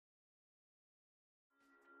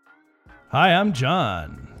Hi, I'm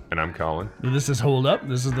John. And I'm Colin. This is Hold Up.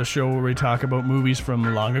 This is the show where we talk about movies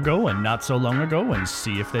from long ago and not so long ago and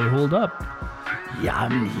see if they hold up.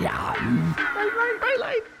 Yum, yum. Bright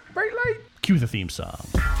light, bright light. Cue the theme song.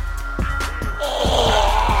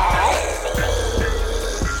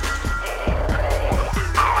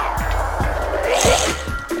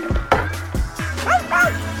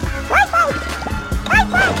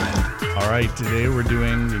 All right, today we're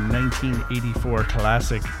doing the 1984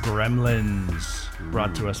 classic Gremlins,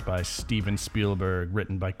 brought to us by Steven Spielberg,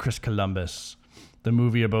 written by Chris Columbus. The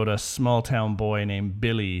movie about a small-town boy named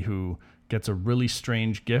Billy who gets a really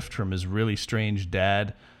strange gift from his really strange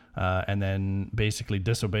dad, and then basically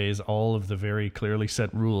disobeys all of the very clearly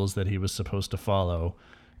set rules that he was supposed to follow,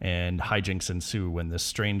 and hijinks ensue when this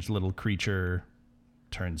strange little creature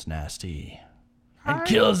turns nasty and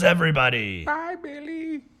kills everybody. Bye,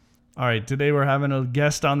 Billy. All right, today we're having a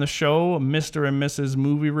guest on the show. Mr. and Mrs.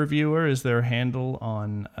 Movie Reviewer is their handle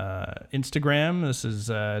on Instagram. This is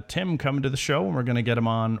Tim coming to the show, and we're going to get him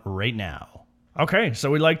on right now. Okay, so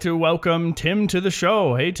we'd like to welcome Tim to the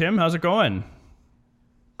show. Hey, Tim, how's it going?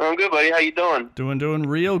 I'm good, buddy. How you doing? Doing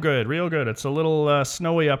real good, real good. It's a little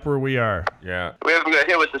snowy up where we are. Yeah. We haven't got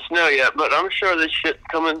hit with the snow yet, but I'm sure this shit's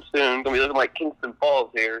coming soon. Gonna be looking like Kingston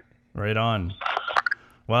Falls here. Right on.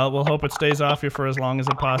 Well, we'll hope it stays off you for as long as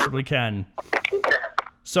it possibly can.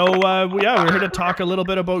 So, we're here to talk a little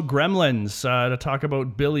bit about Gremlins, to talk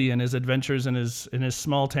about Billy and his adventures in his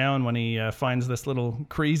small town when he finds this little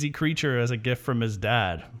crazy creature as a gift from his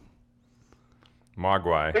dad. I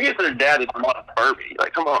Mogwai. guess their dad is not Herbie.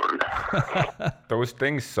 Like, come on. Those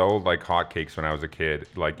things sold like hotcakes when I was a kid.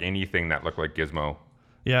 Like anything that looked like Gizmo.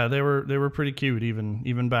 Yeah, they were pretty cute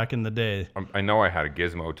even back in the day. I know I had a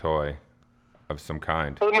Gizmo toy of some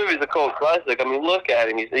kind. Well, the movie's a cult classic. I mean, look at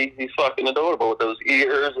him. He's fucking adorable with those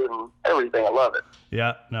ears and everything. I love it.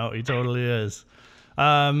 Yeah, no, he totally is.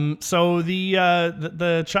 So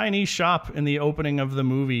the Chinese shop in the opening of the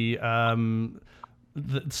movie.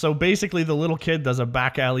 So basically, the little kid does a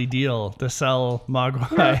back alley deal to sell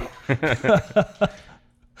Mogwai.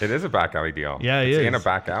 It is a back alley deal. Yeah, it's is. in a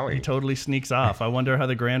back alley. He totally sneaks off. I wonder how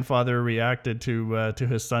the grandfather reacted to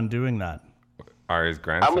his son doing that. Or his I'm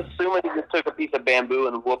grandson. assuming he just took a piece of bamboo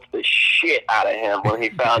and whooped the shit out of him when he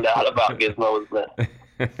found out about Gizmo's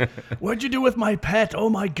myth. What'd you do with my pet? Oh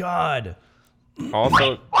my God.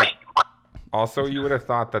 Also, you would have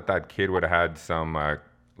thought that kid would have had some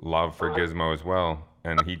love for Gizmo as well.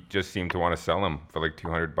 And he just seemed to want to sell him for like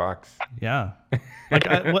 $200. Yeah. Like,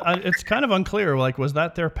 it's kind of unclear. Like, was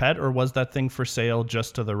that their pet or was that thing for sale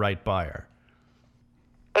just to the right buyer?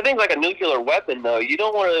 I think like a nuclear weapon, though. You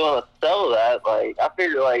don't really want to sell that. Like, I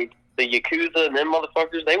figure like the Yakuza and them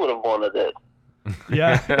motherfuckers, they would have wanted it.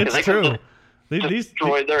 Yeah, it's They true. could These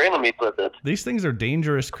destroy their enemies with it. These things are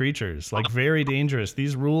dangerous creatures, like very dangerous.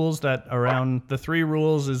 These rules that around the 3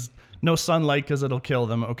 rules is no sunlight because it'll kill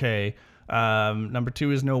them. Okay. Number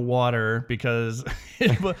 2 is no water because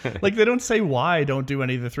like they don't say why don't do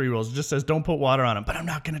any of the 3 rules. It just says don't put water on them, but I'm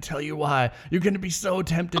not going to tell you why. You're going to be so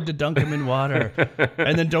tempted to dunk them in water.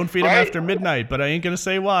 And then don't feed them Right? after midnight, but I ain't going to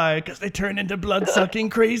say why because they turn into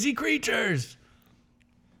blood-sucking crazy creatures.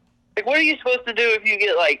 Like, what are you supposed to do if you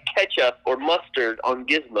get like ketchup or mustard on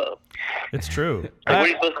Gizmo? It's true. Like, what are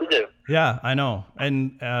you supposed to do? Yeah, I know.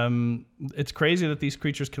 And it's crazy that these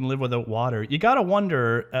creatures can live without water. You got to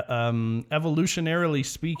wonder, evolutionarily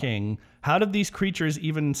speaking, how did these creatures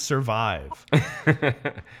even survive?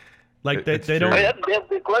 Like, they It's don't... I mean, that's a damn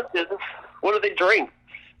good question. What do they drink?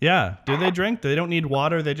 Yeah, do they drink? They don't need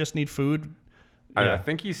water, they just need food? I Yeah.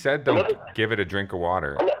 think he said don't give it a drink of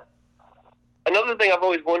water. Another thing I've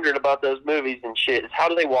always wondered about those movies and shit is how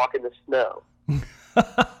do they walk in the snow?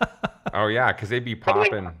 Oh, yeah, because they'd be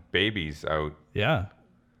popping babies out Yeah.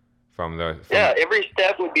 from the... Yeah, every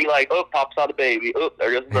step would be like, oh, pops out a baby. Oh,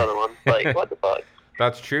 there goes another one. Like, what the fuck?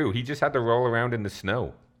 That's true. He just had to roll around in the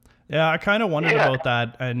snow. Yeah, I kind of wondered Yeah. about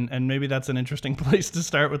that, and maybe that's an interesting place to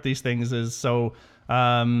start with these things. Is so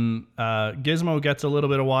Gizmo gets a little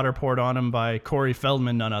bit of water poured on him by Corey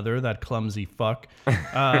Feldman, none other, that clumsy fuck,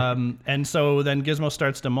 and so then Gizmo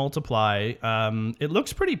starts to multiply. It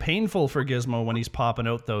looks pretty painful for Gizmo when he's popping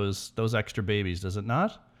out those extra babies, does it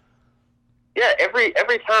not? Yeah, every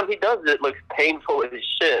time he does it, it looks painful as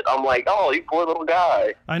shit. I'm like, oh, you poor little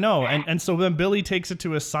guy. I know, and so then Billy takes it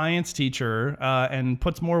to a science teacher and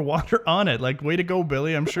puts more water on it. Like, way to go,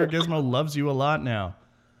 Billy! I'm sure Gizmo loves you a lot now.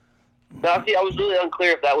 Now, see, I was really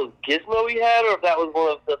unclear if that was Gizmo he had or if that was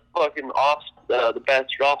one of the fucking the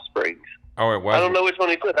bastard offsprings. Oh, it was. I don't know which one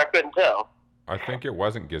he took. I couldn't tell. I think it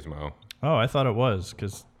wasn't Gizmo. Oh, I thought it was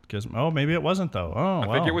because Oh, maybe it wasn't though. Oh,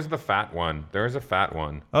 I think it was the fat one. There was a fat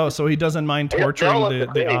one. Oh, so he doesn't mind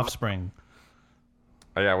torturing the offspring.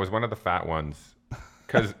 Oh, yeah, it was one of the fat ones.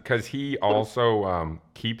 Because he also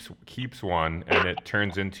keeps one, and it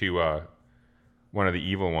turns into one of the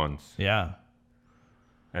evil ones. Yeah.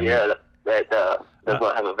 And that does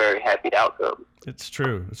not have a very happy outcome. It's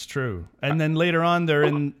true. It's true. And then later on, they're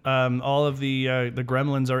in all of the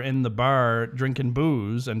gremlins are in the bar drinking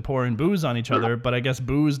booze and pouring booze on each other. But I guess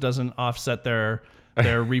booze doesn't offset their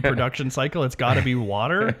reproduction cycle. It's got to be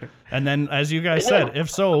water. And then, as you guys said, if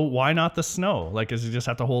so, why not the snow? Like, does he just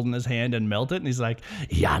have to hold in his hand and melt it? And he's like,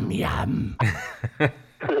 yum yum.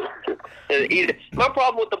 Eat it. My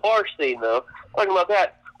problem with the bar scene, though, talking about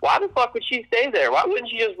that. Why the fuck would she stay there? Why wouldn't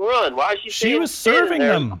she just run? Why is she? She was serving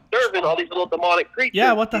them, serving all these little demonic creatures.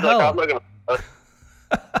 Yeah, what the hell? Like, I'm not gonna.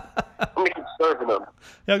 I'm gonna keep serving them.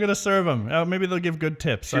 Yeah, I'm gonna serve them. Maybe they'll give good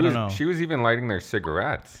tips. I don't know. She was even lighting their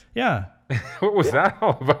cigarettes. Yeah. What was that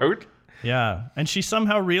all about? Yeah, and she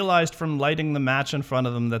somehow realized from lighting the match in front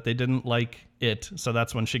of them that they didn't like it, so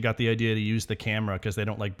that's when she got the idea to use the camera because they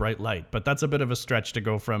don't like bright light. But that's a bit of a stretch to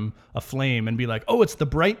go from a flame and be like, oh, it's the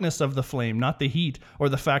brightness of the flame, not the heat, or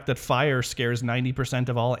the fact that fire scares 90%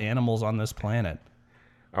 of all animals on this planet.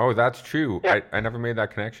 Oh, that's true. Yeah. I never made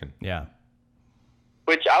that connection. Yeah.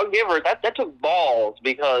 Which I'll give her, that took balls,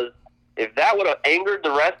 because if that would have angered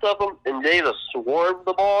the rest of them and they'd have swarmed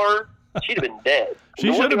the bar, she'd have been dead.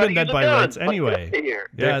 She should have been dead by rights anyway. Here.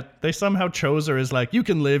 Yeah, they somehow chose her as like, you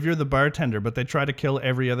can live, you're the bartender, but they try to kill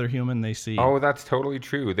every other human they see. Oh, that's totally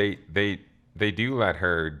true. They do let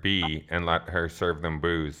her be and let her serve them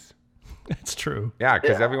booze. It's true. Yeah,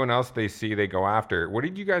 because everyone else they see, they go after. What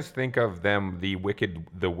did you guys think of them, the wicked,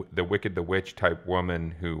 the witch type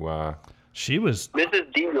woman who... She was...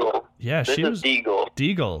 Mrs. Deagle. Yeah, she was...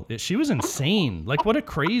 Deagle. She was insane. Like, what a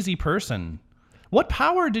crazy person. What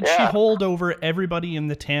power did she hold over everybody in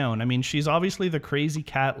the town? I mean, she's obviously the crazy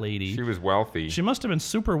cat lady. She was wealthy. She must have been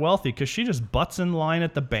super wealthy because she just butts in line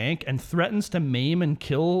at the bank and threatens to maim and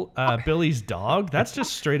kill Billy's dog. That's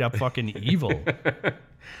just straight up fucking evil.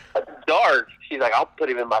 Dark. She's like, I'll put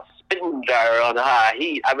him in my spitting jar on high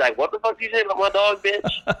heat. I'm like, what the fuck do you say about my dog,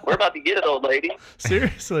 bitch? We're about to get it, old lady.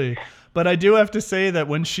 Seriously. But I do have to say that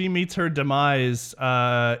when she meets her demise,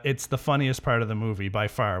 it's the funniest part of the movie by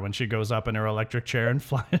far. When she goes up in her electric chair and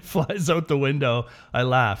flies out the window, I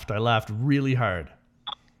laughed really hard.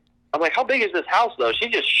 I'm like, how big is this house, though?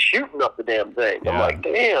 She's just shooting up the damn thing. Yeah. I'm like,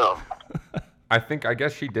 damn. I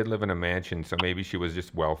guess she did live in a mansion, so maybe she was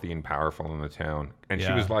just wealthy and powerful in the town. And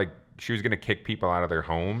she was like, she was going to kick people out of their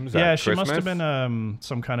homes at she Christmas. must have been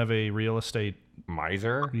some kind of a real estate...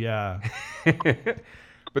 miser? Yeah.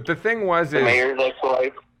 But the thing was, The mayor's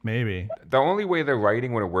ex-wife. Maybe. the only way the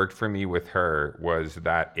writing would have worked for me with her was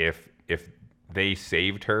that if they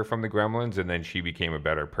saved her from the gremlins and then she became a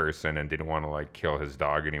better person and didn't want to like kill his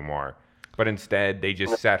dog anymore. But instead, they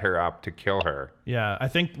just set her up to kill her. Yeah, I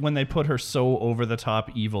think when they put her so over the top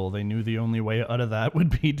evil, they knew the only way out of that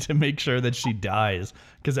would be to make sure that she dies,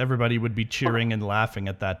 because everybody would be cheering and laughing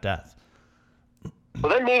at that death.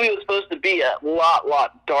 Well, that movie was supposed to be a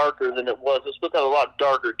lot darker than it was. It was supposed to have a lot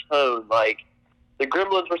darker tone. Like, the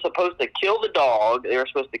gremlins were supposed to kill the dog. They were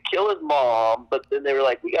supposed to kill his mom, but then they were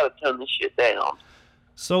like, we got to tone this shit down.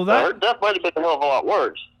 So Her death might have been a hell of a lot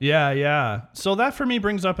worse. Yeah. So that for me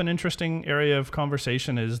brings up an interesting area of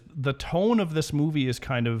conversation. Is the tone of this movie is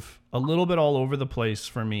kind of a little bit all over the place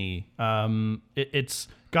for me. It's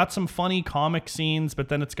got some funny comic scenes, but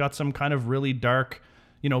then it's got some kind of really dark,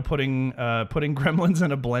 putting gremlins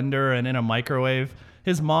in a blender and in a microwave.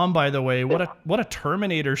 His mom, by the way, what a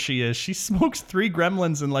Terminator she is. She smokes 3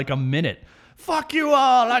 gremlins in like a minute. Fuck you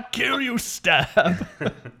all, I kill you, stab.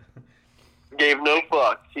 Gave no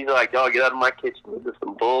fuck. She's like, "Dog, get out of my kitchen. This is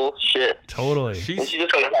some bullshit." Totally. And she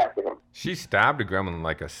just went after him. She stabbed a gremlin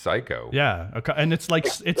like a psycho. Yeah, and it's like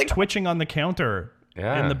it's twitching on the counter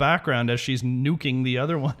in the background as she's nuking the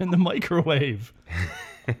other one in the microwave.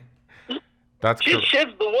 She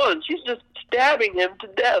shivs the one. She's just stabbing him to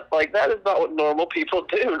death. Like, that is not what normal people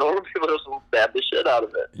do. Normal people just stab the shit out of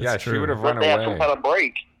it. Yeah, That's she true. would have Unless run they away. have some kind of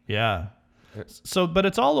break. Yeah. So, but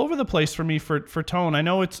it's all over the place for me for tone. I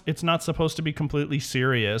know it's not supposed to be completely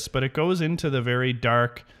serious, but it goes into the very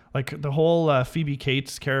dark, like the whole Phoebe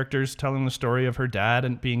Cates characters telling the story of her dad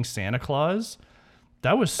and being Santa Claus.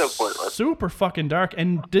 That was So pointless. super fucking dark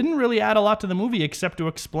and didn't really add a lot to the movie except to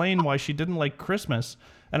explain why she didn't like Christmas.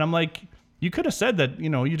 And I'm like, you could have said that,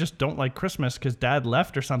 you just don't like Christmas because dad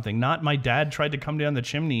left or something. Not my dad tried to come down the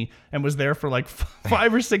chimney and was there for like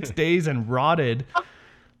 5 or 6 days and rotted.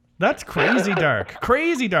 That's crazy dark.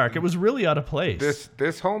 Crazy dark. It was really out of place.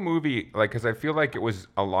 This whole movie, like, because I feel like it was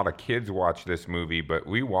a lot of kids watch this movie, but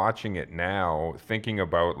rewatching it now, thinking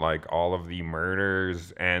about like all of the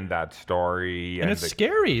murders and that story, and it's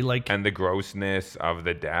scary, like, and the grossness of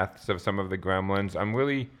the deaths of some of the gremlins. I'm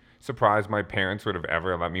really surprised my parents would have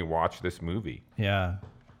ever let me watch this movie. Yeah.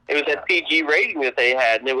 It was that PG rating that they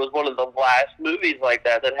had, and it was one of the last movies like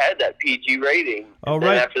that had that PG rating. Oh, and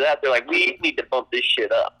right. then after that, they're like, we need to bump this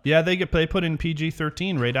shit up. Yeah, they put in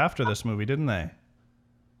PG-13 right after this movie, didn't they?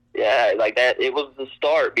 Yeah, like that. It was the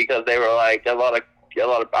start because they were like a lot of.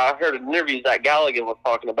 I heard in interviews that Galligan was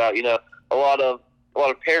talking about. You know, a lot of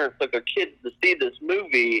parents took their kids to see this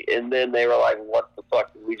movie, and then they were like, "What the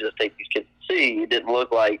fuck did we just take these kids to see?" It didn't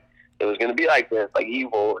look like it was going to be like this, like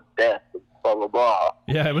evil or death. Blah blah blah.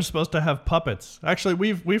 Yeah, it was supposed to have puppets. Actually,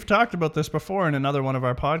 we've talked about this before in another one of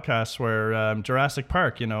our podcasts where Jurassic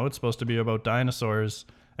Park, you know, it's supposed to be about dinosaurs,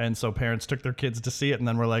 and so parents took their kids to see it, and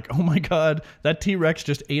then we're like, oh my god, that T-Rex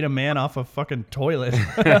just ate a man off a fucking toilet.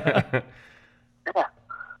 Yeah.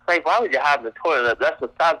 Like, why would you hide in the toilet? That's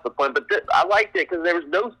besides the point. But I liked it because there was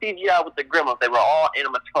no CGI with the Gremlins. They were all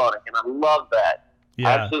animatronic, and I love that. Yeah.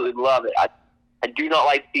 I absolutely love it. I do not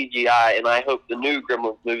like CGI, and I hope the new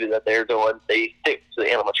Gremlins movie that they're doing, they stick to the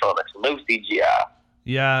animatronics, no CGI.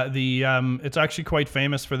 Yeah, it's actually quite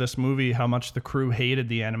famous for this movie how much the crew hated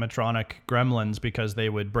the animatronic gremlins because they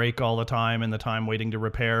would break all the time, and the time waiting to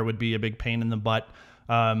repair would be a big pain in the butt.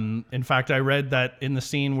 In fact, I read that in the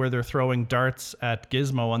scene where they're throwing darts at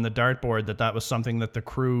Gizmo on the dartboard, that was something that the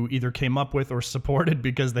crew either came up with or supported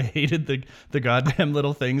because they hated the goddamn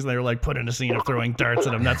little things. They were like, put in a scene of throwing darts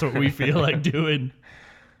at them. That's what we feel like doing.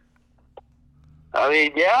 I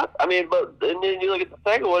mean, yeah. I mean, but and then you look at the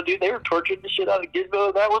second one, dude. They were torturing the shit out of Gizmo,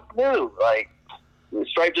 and that was new. Like,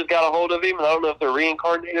 Stripe just got a hold of him, and I don't know if they're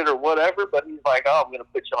reincarnated or whatever, but he's like, oh, I'm going to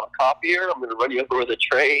put you on a copier. I'm going to run you over with a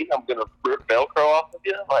train. I'm going to rip Velcro off of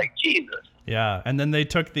you. Like, Jesus. Yeah, and then they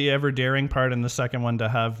took the ever daring part in the second one to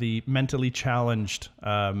have the mentally challenged,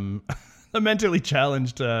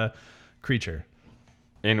 creature.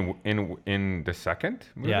 In the second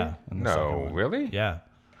movie? Yeah. In the second one. Really? Yeah.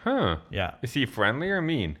 Huh. Yeah. Is he friendly or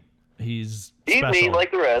mean? He's He's mean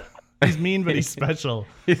like the rest. He's mean, but he's special.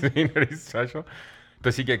 He's mean, but he's special.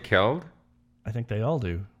 Does he get killed? I think they all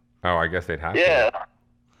do. Oh, I guess they'd have Yeah. to.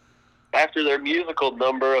 After their musical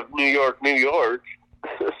number of New York, New York.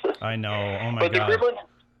 I know. Oh my But god.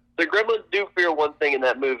 the Gremlins do fear one thing in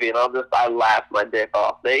that movie, and I laughed my dick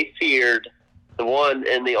off. They feared the one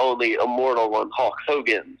and the only immortal one, Hulk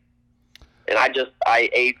Hogan. And I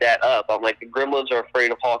ate that up. I'm like, the Gremlins are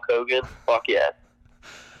afraid of Hulk Hogan? Fuck yeah.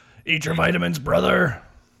 Eat your vitamins, brother.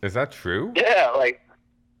 Is that true? Yeah, like,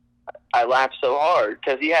 I laughed so hard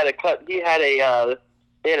because he had a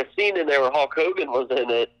scene in there where Hulk Hogan was in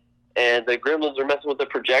it, and the Gremlins are messing with the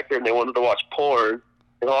projector, and they wanted to watch porn.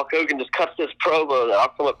 And Hulk Hogan just cuts this promo that I'll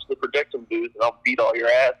come up to the projection booth and I'll beat all your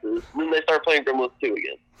asses. And then they start playing Gremlins 2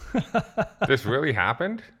 again. This really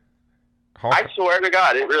happened? I swear to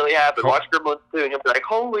God, it really happened. Watch Gremlins 2 and you'll be like,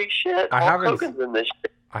 holy shit, Hulk Hogan's in this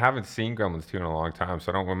shit. I haven't seen Gremlins 2 in a long time,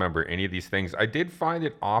 so I don't remember any of these things. I did find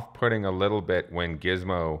it off-putting a little bit when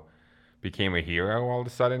Gizmo became a hero all of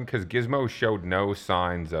a sudden, because Gizmo showed no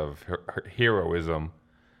signs of heroism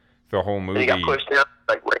the whole movie. And he got pushed down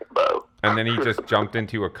like Rainbow. And then he just jumped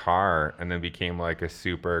into a car and then became like a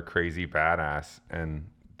super crazy badass and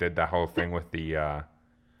did that whole thing with the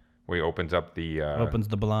where he opens up the Opens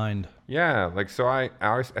the blind. Yeah, like so I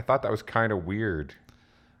thought that was kind of weird.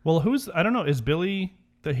 Well, I don't know, is Billy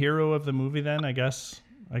the hero of the movie then? I guess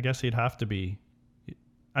he'd have to be.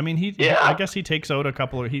 I mean, I guess he takes out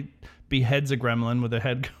he beheads a gremlin with a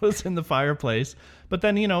head goes in the fireplace. But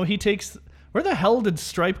then, he takes, where the hell did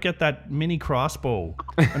Stripe get that mini crossbow?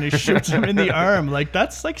 And he shoots him in the arm. Like,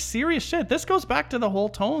 that's like serious shit. This goes back to the whole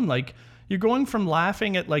tone. Like, you're going from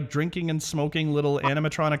laughing at like drinking and smoking little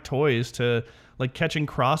animatronic toys to like catching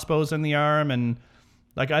crossbows in the arm and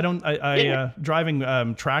like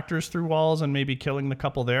driving tractors through walls and maybe killing the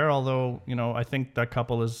couple there. Although, I think that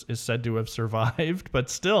couple is said to have survived, but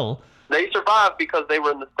still. They survived because they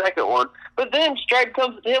were in the second one. But then Stripe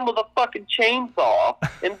comes at him with a fucking chainsaw,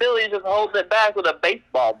 and Billy just holds it back with a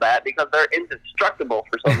baseball bat because they're indestructible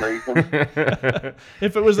for some reason.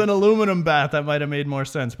 If it was an aluminum bat, that might have made more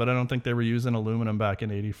sense, but I don't think they were using aluminum back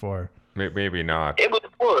in '84. Maybe not. It was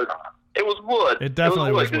wood. It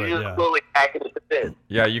definitely was wood, yeah. Slowly hacking it to bits.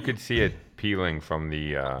 Yeah, you could see it peeling from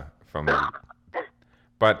the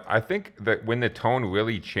But I think that when the tone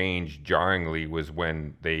really changed jarringly was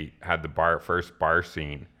when they had the first bar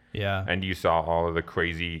scene. Yeah. And you saw all of the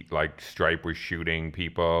crazy, like, Stripe was shooting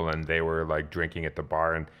people and they were, like, drinking at the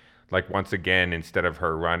bar. And, like once again, instead of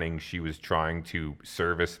her running, she was trying to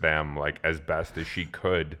service them like as best as she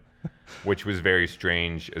could, which was very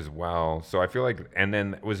strange as well. So I feel like, and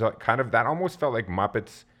then it was kind of, that almost felt like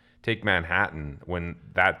Muppets Take Manhattan when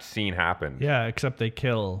that scene happened. Yeah, except they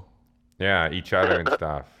kill. Yeah, each other and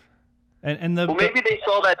stuff. And Well, maybe they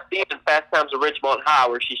saw that scene in Fast Times at Ridgemont High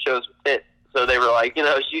where she shows her tits. So they were like,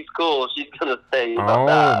 she's cool. She's gonna stay.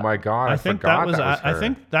 Oh my God! I think forgot that was. her. I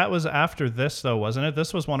think that was after this, though, wasn't it?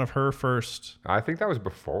 This was one of her first. I think that was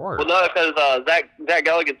before. Well, no, because Zach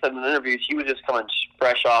Galligan said in an interview she was just coming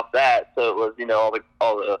fresh off that, so it was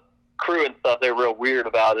all the crew and stuff. They were real weird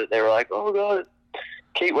about it. They were like, oh God,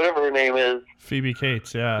 Kate, whatever her name is. Phoebe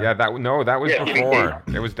Cates, yeah. Yeah, that was Yeah, before.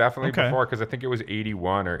 It was definitely Okay. before because I think it was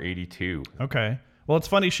 81 or 82. Okay. Well, it's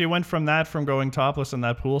funny. She went from going topless in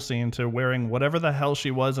that pool scene to wearing whatever the hell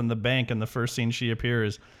she was in the bank in the first scene she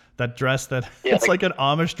appears. That dress it's like an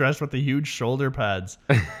Amish dress with the huge shoulder pads.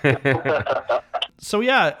 So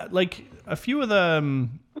yeah, like a few of the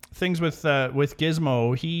things with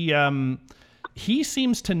Gizmo, he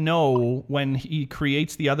seems to know when he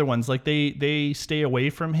creates the other ones. Like they stay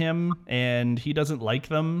away from him, and he doesn't like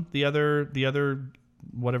them. The other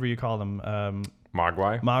whatever you call them,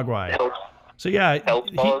 Mogwai. So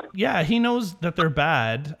yeah, he knows that they're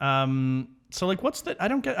bad. So like,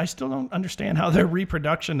 I still don't understand how their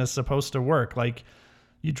reproduction is supposed to work. Like,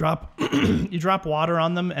 you drop water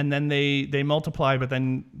on them and then they multiply, but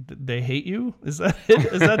then they hate you. Is that it?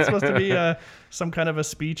 Is that supposed to be some kind of a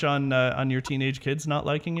speech on your teenage kids not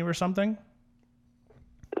liking you or something?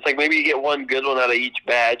 It's like maybe you get one good one out of each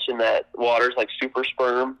batch, and that water's like super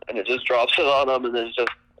sperm, and it just drops it on them, and then it's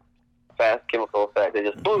just fast chemical effect. They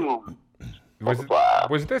just boom.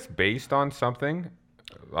 Was this based on something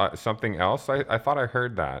else? I thought I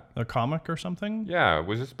heard that. A comic or something? Yeah,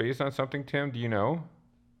 was this based on something, Tim? Do you know?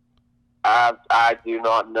 I do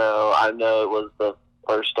not know. I know it was the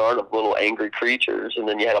first start of Little Angry Creatures, and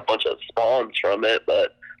then you had a bunch of spawns from it,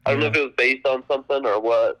 but I don't know if it was based on something or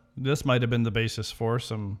what. This might have been the basis for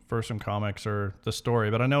some comics or the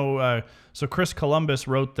story, but I know. So Chris Columbus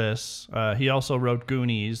wrote this. He also wrote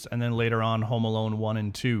Goonies, and then later on Home Alone 1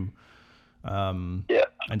 and 2. And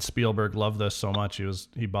Spielberg loved this so much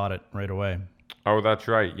he bought it right away. Oh, that's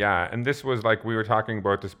right. Yeah, and this was like we were talking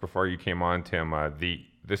about this before you came on, Tim.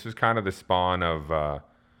 This was kind of the spawn of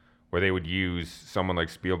where they would use someone like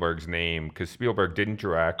Spielberg's name because Spielberg didn't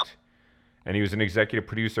direct, and he was an executive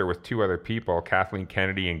producer with two other people, Kathleen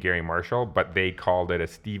Kennedy and Gary Marshall, but they called it a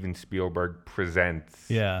Steven Spielberg Presents.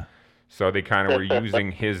 Yeah. So they kind of were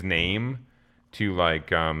using his name to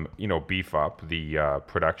beef up the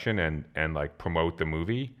production and like promote the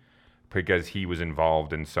movie because he was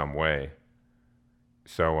involved in some way.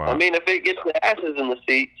 So I mean, if it gets the asses in the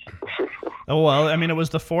seats. Oh well, I mean, it was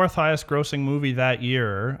the fourth highest grossing movie that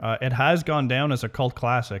year. It has gone down as a cult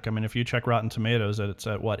classic. I mean, if you check Rotten Tomatoes, it's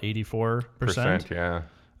at what, 84%? Yeah.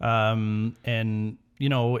 And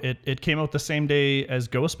it came out the same day as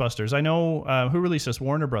Ghostbusters. I know who released this?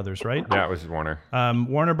 Warner Brothers, right? Yeah, it was Warner.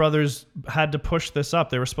 Warner Brothers had to push this up.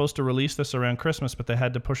 They were supposed to release this around Christmas, but they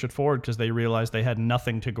had to push it forward because they realized they had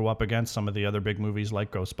nothing to go up against some of the other big movies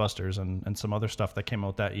like Ghostbusters and some other stuff that came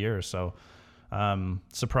out that year. So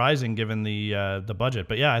surprising given the budget.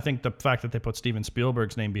 But yeah, I think the fact that they put Steven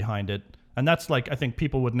Spielberg's name behind it, and that's like, I think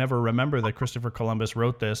people would never remember that Christopher Columbus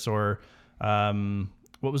wrote this or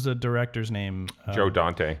what was the director's name? Joe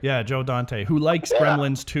Dante. Yeah, Joe Dante, who likes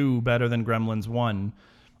Gremlins 2 better than Gremlins 1.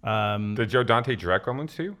 Did Joe Dante direct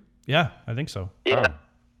Gremlins 2? Yeah, I think so. Yeah. Oh.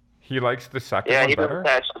 He likes the second Yeah, one he was better?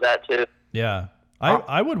 attached to that too. Yeah.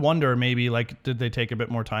 I would wonder maybe, like, did they take a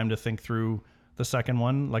bit more time to think through the second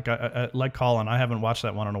one? Like Colin, I haven't watched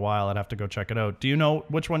that one in a while. I'd have to go check it out. Do you know,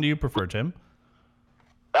 which one do you prefer, Tim?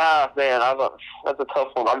 Man, that's a tough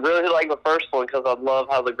one. I really like the first one because I love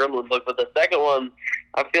how the Gremlins look, but the second one,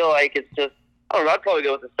 I feel like it's just, I don't know, I'd probably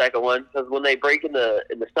go with the second one because when they break in the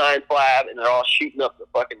science lab and they're all shooting up the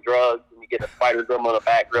fucking drugs and you get a spider gremlin, a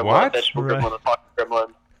bat gremlin, What? a vegetable Right. gremlin, a fucking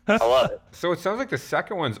gremlin. I love it. So it sounds like the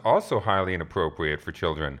second one's also highly inappropriate for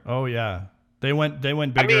children. Oh yeah, they went I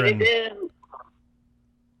bigger. mean, it is.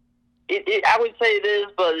 I would say it is,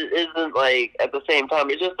 but it isn't like at the same time.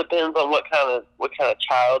 It just depends on what kind of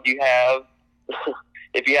child you have.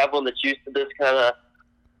 If you have one that's used to this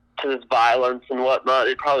violence and whatnot,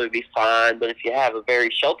 it'd probably be fine. But if you have a very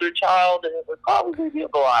sheltered child, it would probably be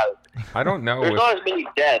a lot. I don't know. There's not as many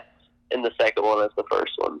deaths in the second one as the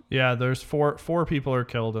first one. Yeah, there's four people are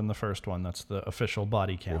killed in the first one. That's the official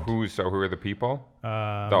body count. Who are the people?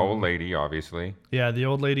 The old lady, obviously. Yeah, the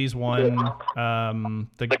old lady's one.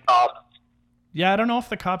 The cops. Yeah, I don't know if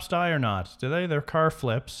the cops die or not. Do they? Their car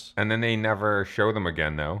flips. And then they never show them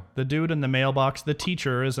again, though. The dude in the mailbox, the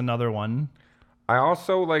teacher is another one. I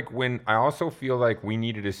also feel like we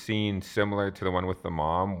needed a scene similar to the one with the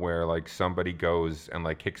mom where like somebody goes and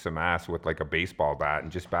like kicks some ass with like a baseball bat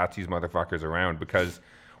and just bats these motherfuckers around, because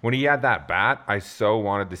when he had that bat, I so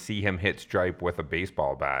wanted to see him hit Stripe with a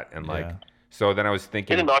baseball bat. And like, so then I was He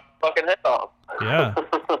thinking, didn't knock your fucking head off. Yeah,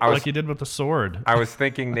 like you did with the sword. I was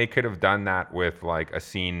thinking they could have done that with like a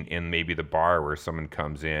scene in maybe the bar where someone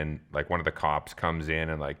comes in, like one of the cops comes in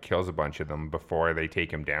and like kills a bunch of them before they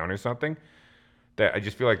take him down or something. That I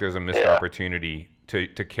just feel like there's a missed opportunity to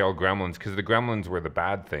kill gremlins, because the gremlins were the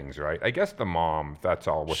bad things, right? I guess the mom, that's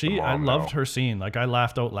all with the mom. I loved her scene. Like, I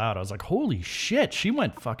laughed out loud. I was like, holy shit, she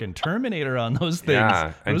went fucking Terminator on those things.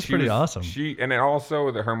 Yeah, it was pretty awesome. And then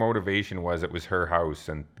also her motivation was it was her house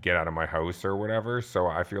and get out of my house or whatever. So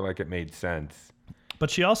I feel like it made sense. But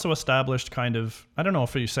she also established kind of, I don't know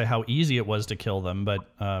if you say how easy it was to kill them, but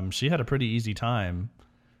she had a pretty easy time.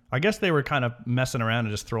 I guess they were kind of messing around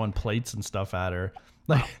and just throwing plates and stuff at her.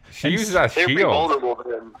 Like, she uses that They're pretty shield. vulnerable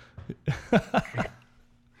to him.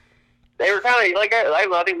 They were kind of like,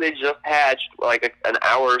 I think they just hatched like an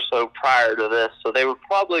hour or so prior to this, so they were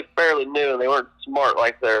probably fairly new and they weren't smart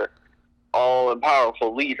like their all and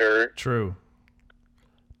powerful leader. True.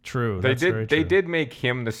 They did make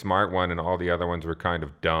him the smart one, and all the other ones were kind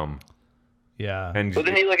of dumb. Yeah. But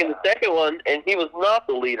then he like in the second one, and he was not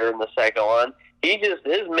the leader in the second one.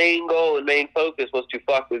 His main goal and main focus was to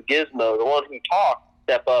fuck with Gizmo, the one who talked,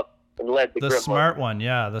 step up and led the gremlin. Smart one,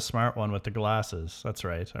 yeah, the smart one with the glasses. That's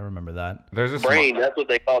right. I remember that. There's a Brain, that's what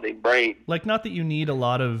they called him, Brain. Like, not that you need a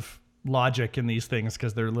lot of logic in these things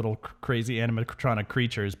because they're little crazy animatronic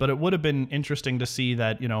creatures, but it would have been interesting to see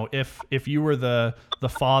that, you know, if you were the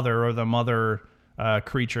father or the mother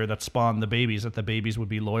creature that spawned the babies, that the babies would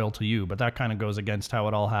be loyal to you. But that kind of goes against how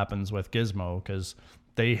it all happens with Gizmo, because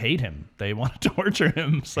they hate him. They want to torture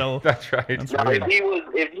him. So that's right. Now,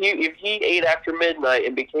 if he ate after midnight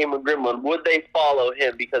and became a gremlin, would they follow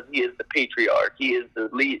him because he is the patriarch? He is the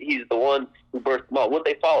lead. He's the one who birthed them all. Would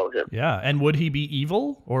they follow him? Yeah, and would he be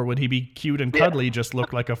evil, or would he be cute and cuddly, just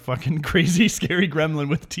look like a fucking crazy, scary gremlin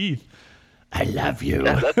with teeth? I love you.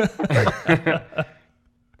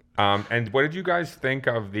 And what did you guys think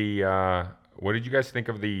of the?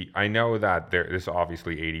 I know that this is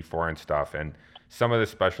obviously 84 and stuff, and some of the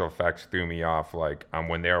special effects threw me off. Like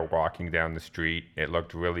when they were walking down the street, it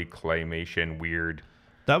looked really claymation weird.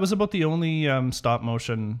 That was about the only stop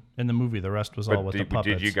motion in the movie. The rest was all with the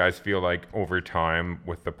puppets. Did you guys feel like over time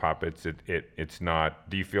with the puppets, it's not?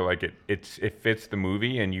 Do you feel like it fits the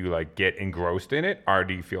movie and you like get engrossed in it, or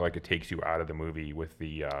do you feel like it takes you out of the movie with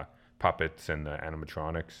the puppets and the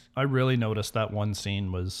animatronics? I really noticed that one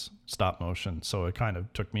scene was stop motion, so it kind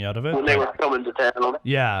of took me out of it. When they were coming to town.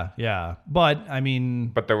 Yeah. But I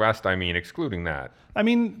mean, the rest, excluding that. I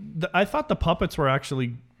mean, I thought the puppets were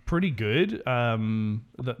actually pretty good.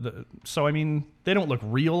 So I mean, they don't look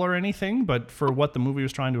real or anything, but for what the movie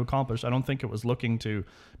was trying to accomplish, I don't think it was looking to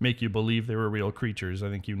make you believe they were real creatures. I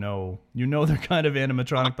think you know they're kind of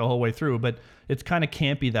animatronic the whole way through, but it's kind of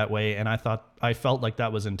campy that way, and I felt like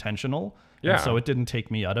that was intentional. Yeah. So it didn't take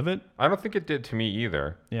me out of it. I don't think it did to me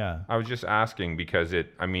either. Yeah. I was just asking because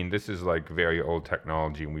this is like very old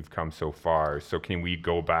technology and we've come so far. So can we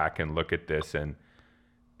go back and look at this and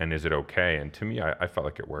is it okay? And to me, I felt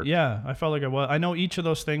like it worked. Yeah, I felt like it was. I know each of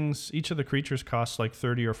those things, each of the creatures costs like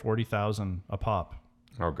 30 or 40,000 a pop.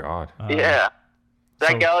 Oh God. Yeah.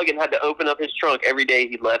 Zach Galligan had to open up his trunk every day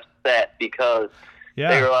he left set because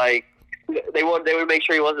they were like, they would make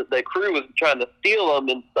sure the crew was trying to steal them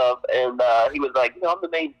and stuff, and he was like, I'm the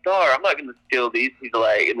main star, I'm not going to steal these. He's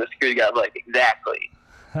like, and the security guy was like, exactly,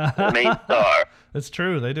 the main star. It's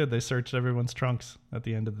true, they did. They searched everyone's trunks at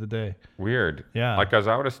the end of the day. Weird. Yeah. Like, cause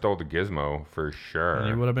I would have stole the Gizmo for sure. And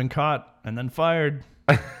you would have been caught and then fired.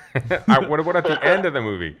 What at the end of the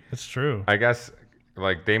movie? It's true. I guess,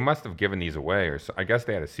 like, they must have given these away, or so. I guess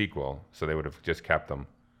they had a sequel, so they would have just kept them.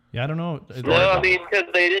 Yeah, I don't know. No, I mean, because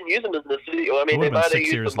they didn't use them in the studio. I mean, they might have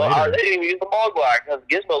used them. They didn't even use the Mogwai because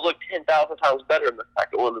Gizmo looked 10,000 times better in the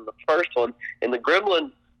second one than the first one. And the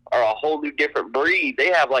Gremlins are a whole new different breed.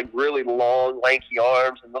 They have like really long, lanky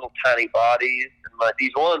arms and little tiny bodies. And like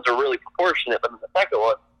these ones are really proportionate, but in the second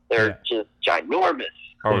one, they're just ginormous.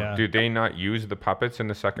 Oh, did they not use the puppets in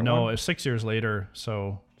the second one? No, it's 6 years later.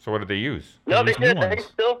 So what did they use? No, they did. They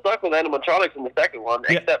still stuck with animatronics in the second one,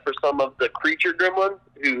 except for some of the creature gremlins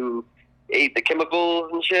who ate the chemicals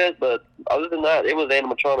and shit. But other than that, it was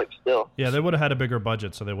animatronics still. Yeah, they would have had a bigger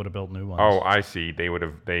budget, so they would have built new ones. Oh, I see. They would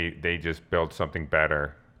have. They just built something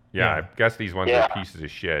better. Yeah, Yeah. I guess these ones Yeah. are pieces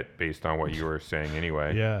of shit based on what you were saying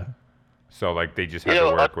anyway. Yeah. So like they just had to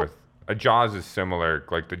work with. A Jaws is similar.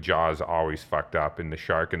 Like the Jaws always fucked up in the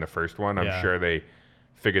shark in the first one. I'm Yeah. sure they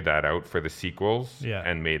figured that out for the sequels Yeah.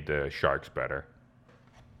 and made the sharks better.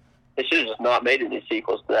 They should have just not made any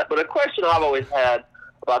sequels to that. But a question I've always had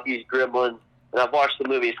about these Gremlins, and I've watched the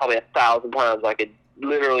movies probably 1,000 times. I could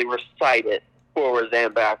literally recite it forwards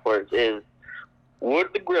and backwards. Is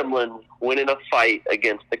would the Gremlins win in a fight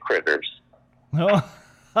against the Critters?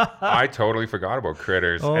 I totally forgot about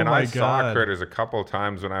Critters, Oh and my I saw God. Critters a couple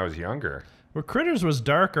times when I was younger. Well, Critters was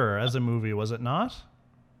darker as a movie, was it not?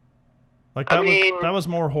 Like I mean- that was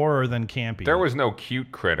more horror than campy. There was no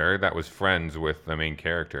cute critter that was friends with the main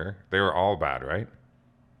character. They were all bad, right?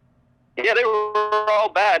 Yeah, they were all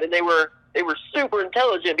bad, and they were super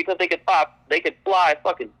intelligent because they could fly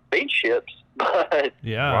fucking spaceships. But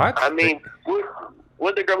Yeah. What? I mean,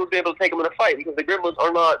 would the Gremlins be able to take them in a fight? Because the Gremlins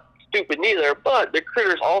are not stupid neither. But the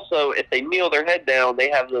Critters also, if they kneel their head down, they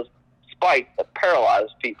have those spikes that paralyze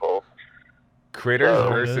people. Critters Oh, it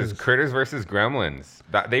versus is. Critters versus Gremlins.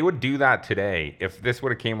 That they would do that today. If this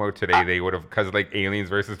would have came out today, they would have, because like Aliens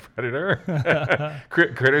versus Predator.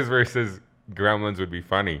 Critters versus Gremlins would be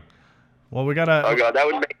funny. Well, we gotta. Oh god, that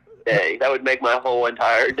would make my day. That would make my whole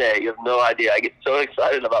entire day. You have no idea. I get so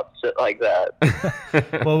excited about shit like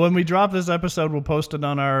that. Well, when we drop this episode, we'll post it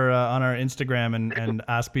on our Instagram and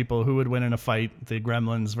ask people who would win in a fight: the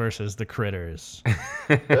Gremlins versus the Critters.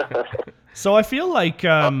 So I feel like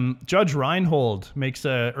Judge Reinhold makes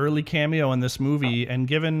a early cameo in this movie, and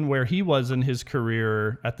given where he was in his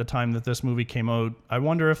career at the time that this movie came out, I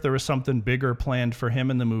wonder if there was something bigger planned for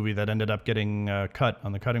him in the movie that ended up getting cut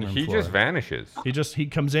on the cutting room He floor. just vanishes. He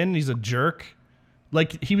comes in, he's a jerk.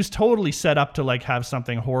 Like he was totally set up to like have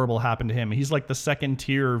something horrible happen to him. He's like the second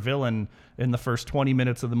tier villain in the first 20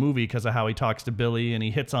 minutes of the movie because of how he talks to Billy and he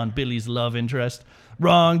hits on Billy's love interest.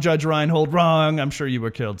 Wrong, Judge Reinhold, wrong. I'm sure you were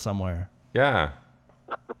killed somewhere. Yeah.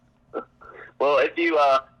 Well, if you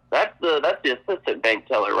that's the assistant bank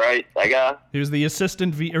teller, right? That guy. He was the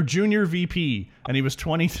assistant or junior VP, and he was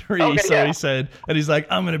 23. Okay, so yeah. he said, and he's like,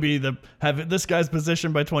 I'm gonna be have this guy's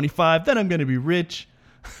position by 25. Then I'm gonna be rich.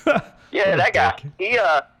 Yeah, What a that guy. dick. He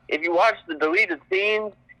if you watch the deleted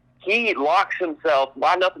scenes, he locks himself.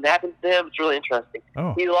 Why nothing happens to him? It's really interesting.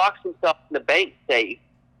 Oh. He locks himself in the bank safe.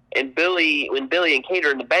 And when Billy and Kate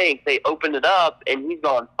are in the bank, they open it up, and he's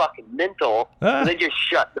gone fucking mental. Ah. So they just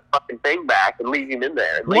shut the fucking thing back and leave him in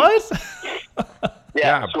there. And leave- What? Yeah,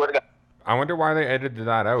 Yeah. I swear to God. I wonder why they edited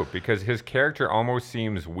that out, because his character almost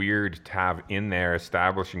seems weird to have in there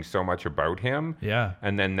establishing so much about him Yeah.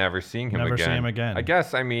 and then never seeing him Never again. see him again. I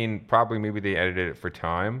guess, I mean, probably maybe they edited it for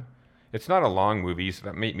time. It's not a long movie, so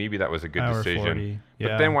that maybe that was a good Hour decision. 40, But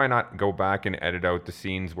yeah. then why not go back and edit out the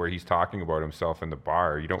scenes where he's talking about himself in the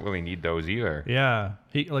bar? You don't really need those either. Yeah,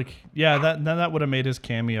 that would have made his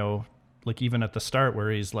cameo like even at the start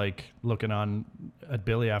where he's like looking on at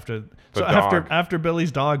Billy after dog. after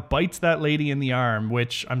Billy's dog bites that lady in the arm,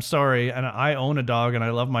 which I'm sorry, and I own a dog and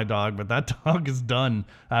I love my dog, but that dog is done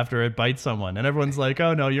after it bites someone, and everyone's like,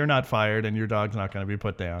 "Oh no, you're not fired, and your dog's not going to be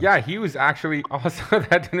put down." Yeah, he was actually also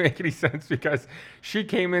that didn't make any sense because she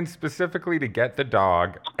came in specifically to get the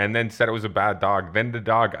dog and then said it was a bad dog. Then the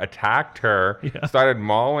dog attacked her, Yeah. started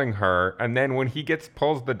mauling her, and then when he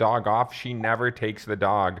pulls the dog off, she never takes the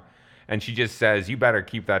dog. And she just says, "You better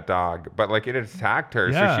keep that dog." But like it attacked her,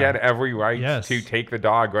 Yeah. so she had every right Yes. to take the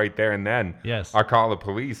dog right there and then. Yes. Or call the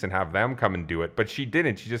police and have them come and do it. But she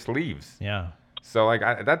didn't. She just leaves. Yeah. So like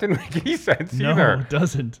that didn't make any sense No, either. it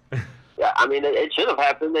doesn't. Yeah, I mean, it should have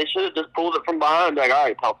happened. They should have just pulled it from behind. Like, all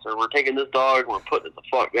right, Peltzer, we're taking this dog, we're putting it the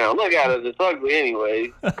fuck down. Look at it, it's ugly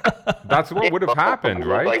anyway. That's what would have happened,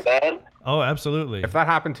 right? Like that. Oh, absolutely. If that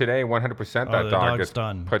happened today, 100% Oh, that the dog dog's gets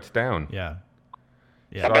done. puts down. Yeah.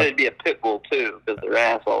 I Yeah. bet it'd be a pit bull too, because they're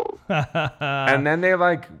assholes. And then they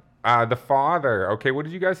like the father. Okay, what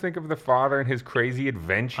did you guys think of the father and his crazy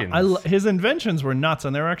inventions? His inventions were nuts,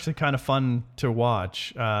 and they were actually kind of fun to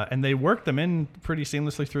watch. And they worked them in pretty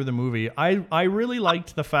seamlessly through the movie. I really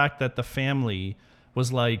liked the fact that the family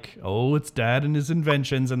was like, "Oh, it's Dad and his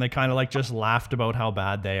inventions," and they kind of like just laughed about how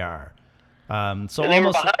bad they are. So And they were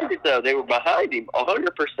almost behind it, though. They were behind him,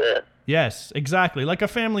 100%. yes, exactly, like a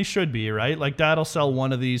family should be, right? Like Dad'll sell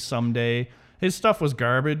one of these someday. His stuff was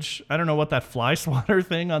garbage. I don't know what that fly swatter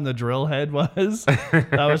thing on the drill head was.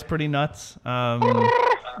 That was pretty nuts.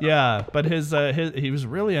 Yeah, but his he was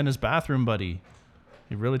really in his bathroom buddy.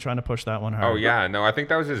 He really trying to push that one hard. Oh yeah, no, I think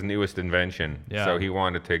that was his newest invention. Yeah. So he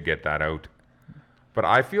wanted to get that out. But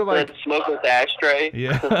I feel Like, like smokeless ashtray.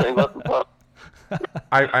 Yeah. What the fuck?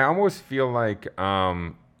 I almost feel like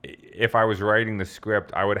if I was writing the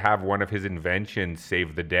script, I would have one of his inventions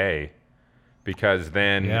save the day. Because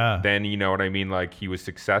then you know what I mean? Like, he was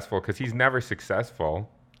successful, because he's never successful.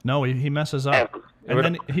 No, he messes up. And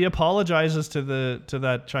then he apologizes to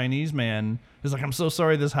that Chinese man. He's like, I'm so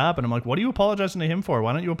sorry this happened. I'm like, what are you apologizing to him for?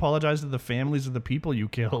 Why don't you apologize to the families of the people you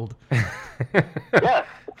killed? Yeah.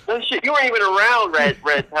 No shit. You weren't even around,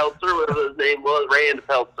 Red Peltzer, whatever his name was, Rand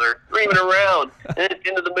Peltzer. You weren't even around. And at the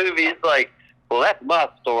end of the movie, it's like, well, that's my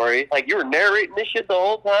story. Like, you were narrating this shit the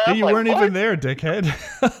whole time? Hey, you like, weren't even there, dickhead.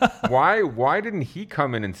 Why didn't he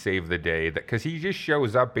come in and save the day? Because he just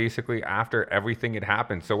shows up basically after everything had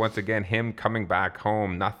happened. So once again, him coming back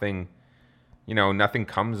home, nothing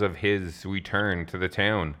comes of his return to the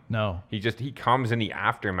town. No. He comes in the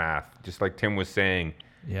aftermath, just like Tim was saying.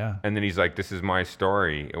 Yeah. And then he's like, this is my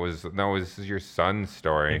story. This is your son's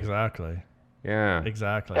story. Exactly. Yeah.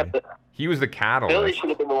 Exactly. He was the catalyst. Billy should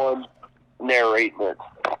have been the one narrating it.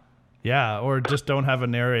 Yeah, or just don't have a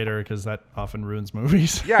narrator, because that often ruins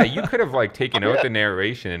movies. Yeah, you could have like taken out the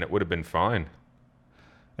narration and it would have been fine.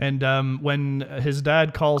 And when his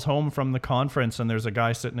dad calls home from the conference and there's a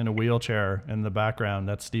guy sitting in a wheelchair in the background,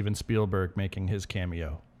 that's Steven Spielberg making his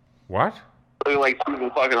cameo. What? Looking like Stephen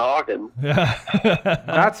fucking Hawking. Yeah.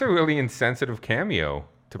 That's a really insensitive cameo,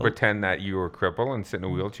 to pretend that you were crippled and sit in a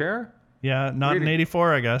wheelchair. Yeah, not in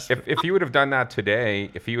 84, I guess. If he would have done that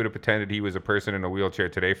today, if he would have pretended he was a person in a wheelchair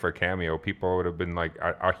today for a cameo, people would have been like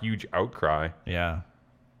a huge outcry. Yeah.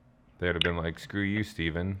 They would have been like, screw you,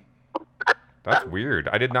 Steven. That's weird.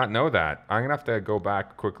 I did not know that. I'm going to have to go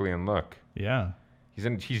back quickly and look. Yeah.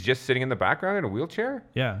 He's just sitting in the background in a wheelchair?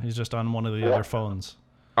 Yeah, he's just on one of the other phones.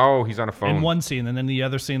 Oh, he's on a phone. In one scene, and in the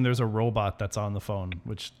other scene, there's a robot that's on the phone,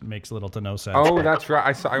 which makes little to no sense. Oh, that's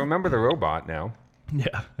right. I remember the robot now.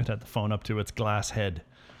 Yeah, it had the phone up to its glass head.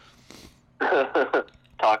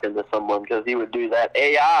 Talking to someone, because he would do that.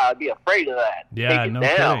 AI, I'd be afraid of that. Yeah, Take it no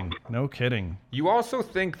down. kidding. No kidding. You also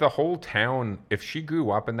think the whole town, if she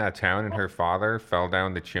grew up in that town and her father fell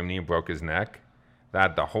down the chimney and broke his neck,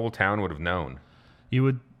 that the whole town would have known. You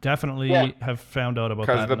would definitely have found out about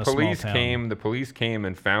that Because in a small town. the police came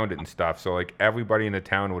and found it and stuff. So like everybody in the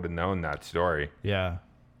town would have known that story. Yeah.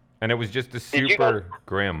 And it was just you super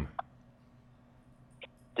grim.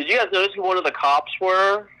 Did you guys notice who one of the cops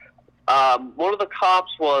were? One of the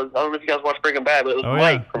cops was, I don't know if you guys watched Breaking Bad, but it was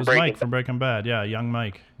Mike it was Mike from Breaking Bad. Yeah, young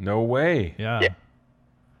Mike. No way. Yeah. Yeah.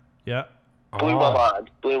 Yeah. Blew my mind.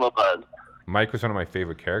 Blew my mind. Mike was one of my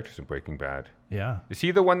favorite characters in Breaking Bad. Yeah. Is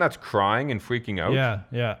he the one that's crying and freaking out?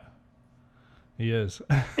 Yeah. He is.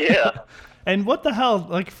 Yeah. And what the hell?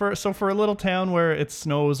 Like for a little town where it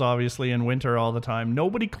snows obviously in winter all the time,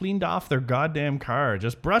 nobody cleaned off their goddamn car.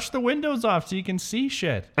 Just brush the windows off so you can see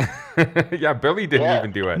shit. Yeah, Billy didn't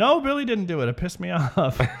even do it. No, Billy didn't do it. It pissed me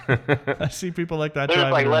off. I see people like that They're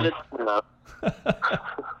driving. just like, around. let it.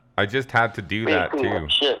 I just had to do that too.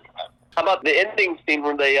 Shit. How about the ending scene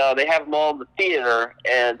where they have them all in the theater,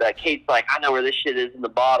 and Kate's like, I know where this shit is in the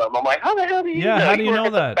bottom. I'm like, how the hell do you know? Yeah, how do you know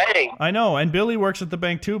work at that? the bank. I know, and Billy works at the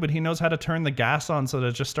bank too, but he knows how to turn the gas on so that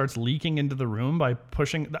it just starts leaking into the room by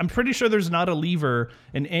pushing. I'm pretty sure there's not a lever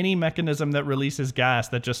in any mechanism that releases gas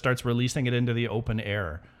that just starts releasing it into the open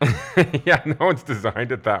air. Yeah, no one's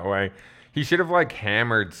designed it that way. He should have like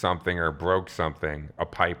hammered something or broke something, a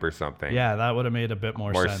pipe or something. Yeah, that would have made a bit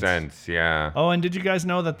more sense. Yeah. Oh, and did you guys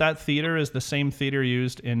know that theater is the same theater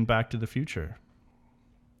used in Back to the Future?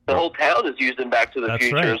 The whole town is used in Back to the That's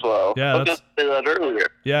Future right. as well. Yeah, I was just saying that earlier.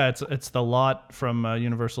 Yeah, it's the lot from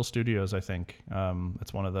Universal Studios, I think.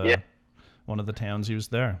 It's one of the towns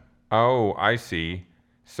used there. Oh, I see.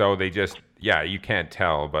 So they just, you can't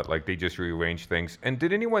tell, but like they just rearranged things. And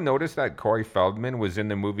did anyone notice that Corey Feldman was in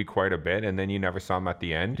the movie quite a bit and then you never saw him at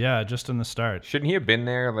the end? Yeah, just in the start. Shouldn't he have been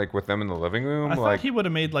there like with them in the living room? I thought he would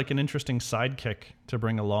have made like an interesting sidekick to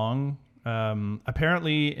bring along.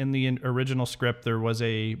 Apparently in the original script, there was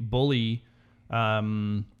a bully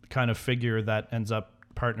kind of figure that ends up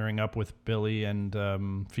partnering up with Billy and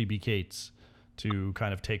Phoebe Cates to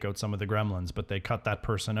kind of take out some of the gremlins, but they cut that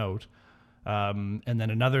person out. And then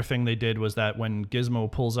another thing they did was that when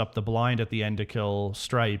Gizmo pulls up the blind at the end to kill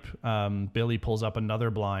Stripe, Billy pulls up another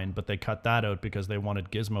blind, but they cut that out because they wanted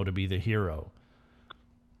Gizmo to be the hero.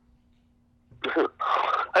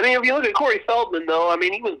 I mean, if you look at Corey Feldman, though, I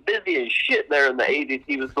mean, he was busy as shit there in the 80s.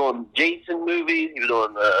 He was doing Jason movies. He was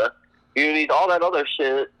doing Goonies, all that other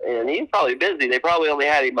shit, and he's probably busy. They probably only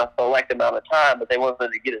had him a select amount of time, but they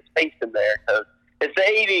wanted to get his face in there because it's the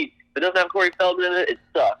 80s. If it doesn't have Corey Feldman in it, it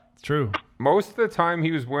sucks. It's true. Most of the time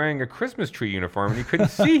he was wearing a Christmas tree uniform and you couldn't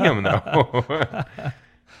see him though.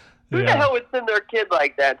 Who the hell would send their kid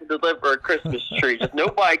like that to deliver a Christmas tree? Just no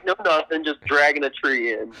bike, no nothing, just dragging a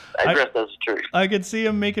tree in, dressed as a tree. I could see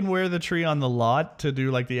him making wear the tree on the lot to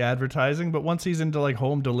do like the advertising, but once he's into like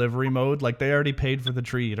home delivery mode, like they already paid for the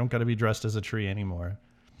tree. You don't got to be dressed as a tree anymore.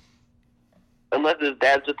 Unless his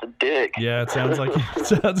dad's just a dick. Yeah, it sounds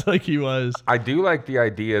like he was. I do like the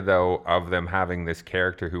idea though of them having this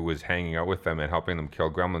character who was hanging out with them and helping them kill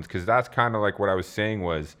gremlins, because that's kind of like what I was saying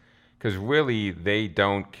was. Because really, they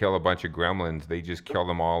don't kill a bunch of gremlins. They just kill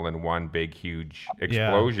them all in one big, huge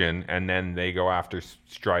explosion, and then they go after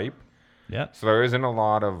Stripe. Yeah. So there isn't a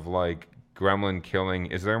lot of, like, gremlin killing.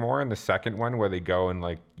 Is there more in the second one where they go and,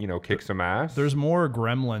 like, kick some ass? There's more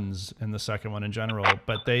gremlins in the second one in general,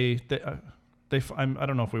 but I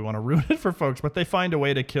don't know if we want to ruin it for folks, but they find a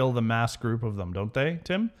way to kill the mass group of them, don't they,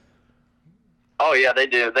 Tim? Oh, yeah, they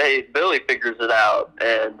do. Billy figures it out,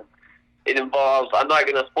 and... It involves, I'm not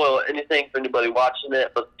going to spoil anything for anybody watching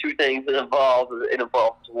it, but two things it involves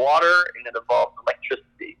water and it involves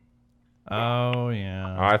electricity. Oh,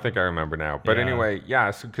 yeah. Oh, I think I remember now. But anyway,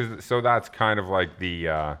 yeah, so that's kind of like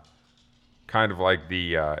the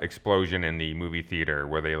explosion in the movie theater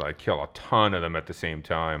where they like kill a ton of them at the same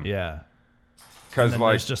time. Yeah. Because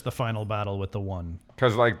like there's just the final battle with the one.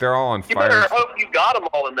 Because like they're all on fire. You better hope you got them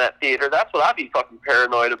all in that theater. That's what I'd be fucking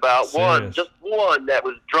paranoid about. Serious. Just one that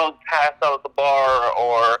was drunk, passed out at the bar,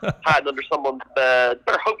 or hiding under someone's bed.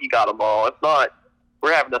 Better hope you got them all. If not,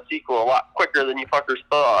 we're having a sequel a lot quicker than you fuckers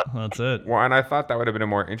thought. That's it. Well, and I thought that would have been a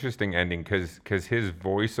more interesting ending because his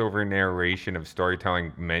voiceover narration of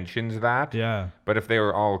storytelling mentions that. Yeah. But if they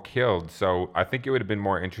were all killed, so I think it would have been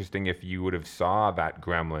more interesting if you would have saw that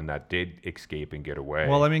gremlin that did escape and get away.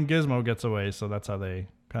 Well, I mean, Gizmo gets away, so that's how they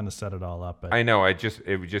kind of set it all up. But I know.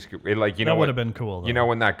 That would have been cool. Though. You know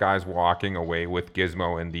when that guy's walking away with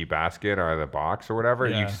Gizmo in the basket or the box or whatever,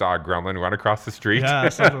 you saw a gremlin run across the street. Yeah,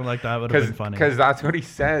 something like that would have been funny. Because that's what he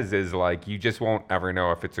says is like you just won't ever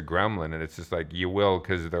know if it's a gremlin, and it's just like you will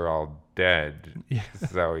because they're all dead. Yeah.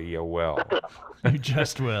 So you will. You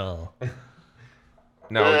just will.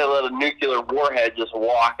 No. They let a nuclear warhead just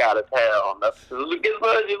walk out of town. That's Gizmo's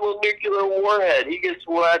a little nuclear warhead. He gets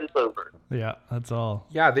wet, it's over. Yeah, that's all.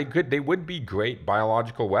 Yeah, they would be great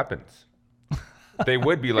biological weapons. They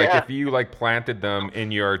would be like if you like planted them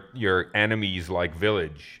in your enemy's like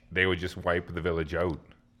village, they would just wipe the village out.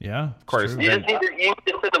 Yeah, of course. You need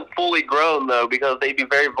to send them fully grown though, because they'd be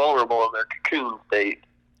very vulnerable in their cocoon state.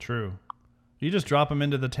 True. You just drop them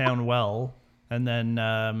into the town well. And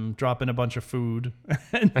then drop in a bunch of food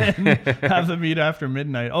and then have them eat after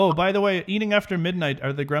midnight. Oh, by the way, eating after midnight,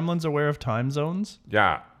 are the gremlins aware of time zones?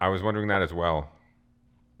 Yeah, I was wondering that as well.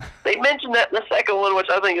 They mentioned that in the second one, which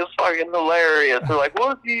I think is fucking hilarious. They're like,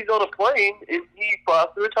 what if he's on a plane and he flies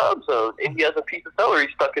through a time zone and he has a piece of celery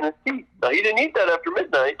stuck in his teeth? Now, he didn't eat that after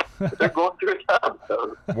midnight. They're going through a time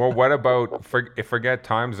zone. Well, what about, forget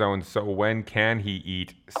time zones, so when can he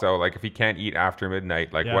eat? So, like, if he can't eat after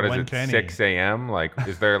midnight, like, what is it, 6 a.m.? Like,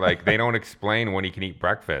 is there, like, they don't explain when he can eat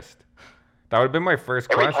breakfast. That would have been my first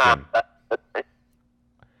question.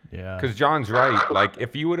 Yeah. Because John's right. Like,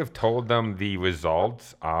 if you would have told them the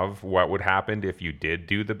results of what would happen if you did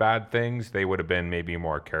do the bad things, they would have been maybe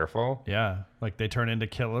more careful. Yeah. Like, they turn into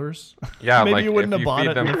killers. Yeah. Maybe like, you wouldn't have bought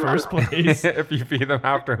it in the first place. If you feed them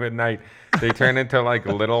after midnight, they turn into, like,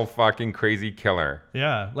 little fucking crazy killer.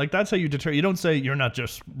 Yeah. Like, that's how you deter. You don't say you're not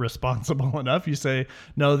just responsible enough. You say,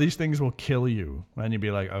 no, these things will kill you. And you'd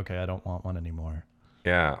be like, okay, I don't want one anymore.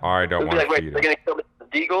 Yeah. Or I don't want to feed them. They're going to kill me.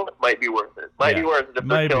 Deagle might be worth it. Might be worth it if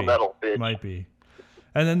they kill that old bitch. Might be.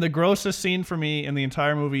 And then the grossest scene for me in the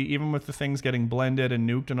entire movie, even with the things getting blended and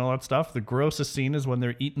nuked and all that stuff, the grossest scene is when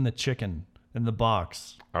they're eating the chicken in the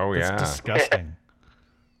box. Oh, yeah. It's disgusting.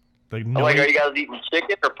 Like, are you guys eating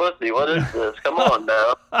chicken or pussy? What is this? Come on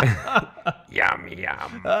now. Yum,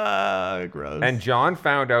 yum. Ah, gross. And John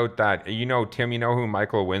found out that, Tim, you know who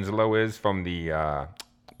Michael Winslow is from the...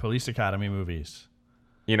 Police Academy movies.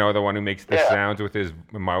 You know, the one who makes the sounds with his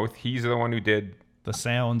mouth. He's the one who did... The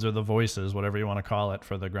sounds or the voices, whatever you want to call it,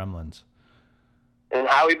 for the gremlins. And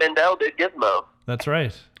Howie Mandel did Gizmo. That's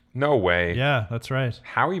right. No way. Yeah, that's right.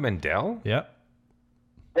 Howie Mandel? Yep.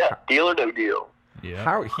 Yeah, Deal or No Deal. Yeah.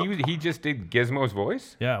 How he just did Gizmo's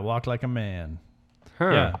voice? Yeah, Walk Like a Man.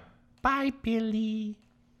 Huh. Yeah. Bye, Billy.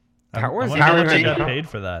 How was Howie Mandel? Mandel got paid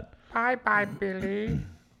for that? Bye, Billy.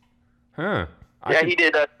 Huh. He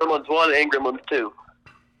did Gremlins 1 and Gremlins 2.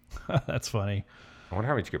 That's funny. I wonder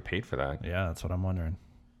how much you get paid for that. Yeah, that's what I'm wondering.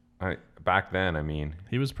 Back then, I mean.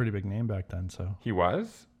 He was a pretty big name back then, so. He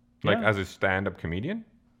was? Like, as a stand-up comedian?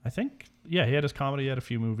 I think Yeah, he had his comedy. He had a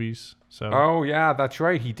few movies. So Oh yeah, that's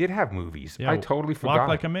right. He did have movies. yeah, I totally forgot. Walk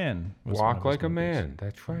Like a Man. Was one Walk of his Like a movies. Man.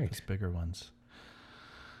 That's right. His bigger ones.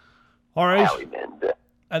 All right. Howie Mandel.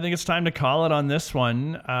 I think it's time to call it on this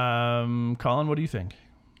one. Colin, what do you think?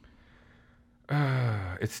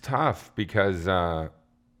 It's tough because I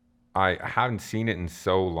haven't seen it in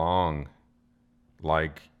so long.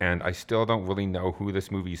 And I still don't really know who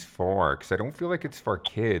this movie's for because I don't feel like it's for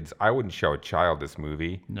kids. I wouldn't show a child this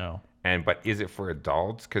movie. No. But is it for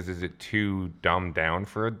adults? Because is it too dumbed down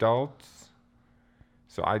for adults?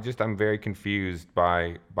 So I'm very confused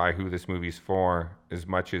by who this movie's for. As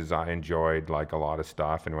much as I enjoyed like a lot of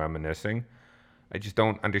stuff and reminiscing, I just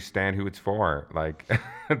don't understand who it's for. Like,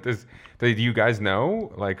 do you guys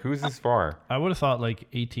know? Like, who's this for? I would have thought like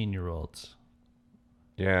 18-year-olds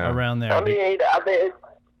Yeah. around there. I mean,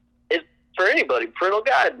 it's for anybody. Parental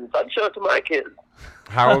guidance. I'd show it to my kids.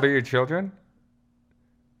 How old are your children?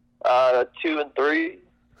 2 and 3.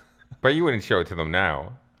 But you wouldn't show it to them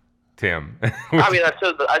now, Tim. I mean, I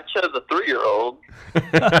chose the 3-year-old.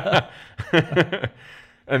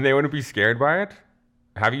 And they wouldn't be scared by it?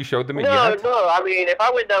 Have you showed them it No. yet? I mean, if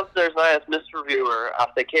I went downstairs and I asked Mr. Viewer, I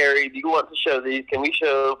said, Carrie, do you want to show these? Can we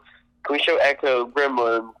show Echo,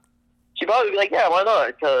 Gremlins? She'd probably be like, yeah, why not?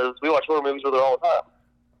 Because we watch horror movies with her all the time.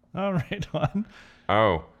 All right, on.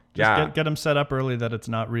 Oh, Just yeah. get them set up early that it's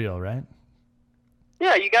not real, right?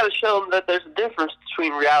 Yeah, you got to show them that there's a difference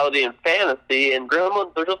between reality and fantasy. And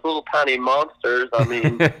Gremlins, they're just little tiny monsters. I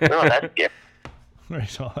mean, they're not that scary.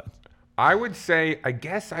 Right on. I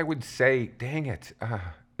guess I would say, dang it.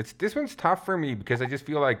 This one's tough for me because I just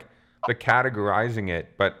feel like the categorizing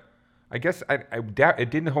it, but I guess it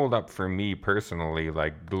didn't hold up for me personally,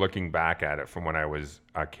 like looking back at it from when I was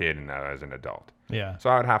a kid and now as an adult. Yeah. So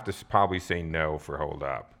I would have to probably say no for hold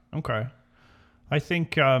up. Okay. I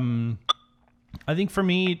think for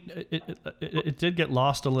me, it did get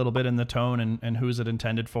lost a little bit in the tone and who's it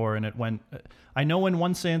intended for, and it went. I know in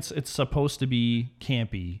one sense it's supposed to be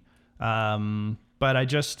campy, but I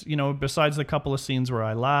just besides the couple of scenes where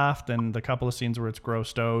I laughed and the couple of scenes where it's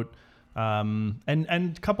grossed out,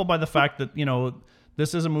 and coupled by the fact that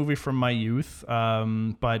this is a movie from my youth,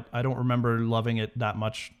 but I don't remember loving it that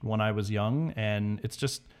much when I was young, and it's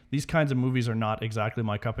just. These kinds of movies are not exactly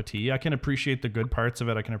my cup of tea. I can appreciate the good parts of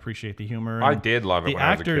it. I can appreciate the humor. I did love it when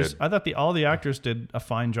I was a kid. I thought all the actors did a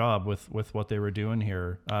fine job with what they were doing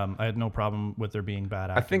here. I had no problem with there being bad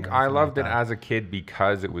acting. I think I loved it as a kid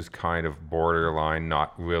because it was kind of borderline,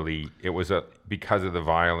 not really. It was because of the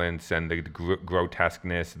violence and the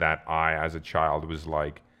grotesqueness that I, as a child, was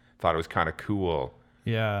like, thought it was kind of cool.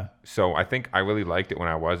 Yeah. So I think I really liked it when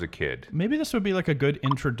I was a kid. Maybe this would be like a good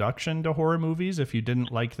introduction to horror movies. If you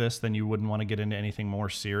didn't like this, then you wouldn't want to get into anything more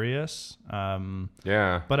serious.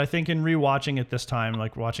 Yeah. But I think in rewatching it this time,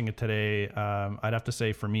 like watching it today, I'd have to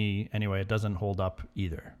say for me, anyway, it doesn't hold up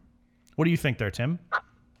either. What do you think there, Tim?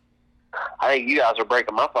 I think you guys are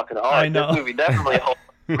breaking my fucking heart. I know. This movie definitely holds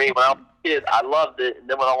for me. When I was a kid, I loved it. And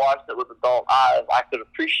then when I watched it with adult eyes, I could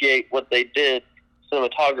appreciate what they did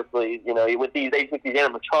cinematographically, with these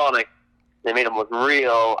animatronics, they made them look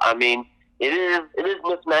real. I mean, it is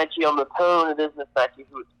mismatchy on the tone, it is mismatchy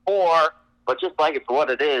who it's for, but just like it for what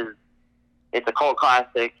it is, it's a cult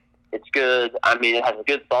classic. It's good. I mean, it has a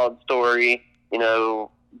good, solid story.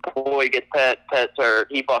 Boy gets pet turns,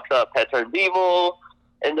 he fucks up, pet turns evil,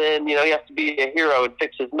 and then, he has to be a hero and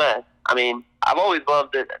fix his mess. I mean, I've always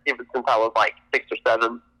loved it, even since I was like 6 or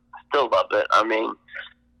 7. I still love it. I mean,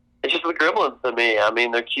 it's just the Gremlins to me. I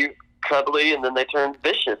mean, they're cute, cuddly, and then they turn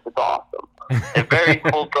vicious. It's awesome. It very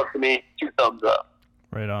holds up to me. 2 thumbs up.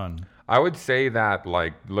 Right on. I would say that,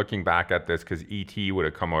 like, looking back at this, because E.T. would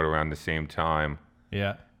have come out around the same time.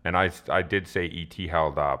 Yeah. And I did say E.T.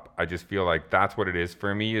 held up. I just feel like that's what it is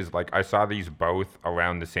for me, is like I saw these both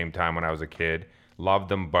around the same time when I was a kid. Loved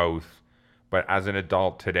them both. But as an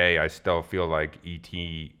adult today, I still feel like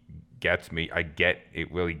E.T. gets me.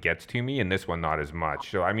 It really gets to me, and this one not as much.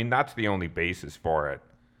 So I mean, that's the only basis for it.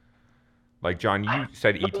 Like John, you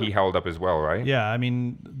said E.T. held up as well, right? Yeah, I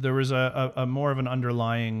mean, there was a more of an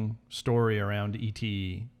underlying story around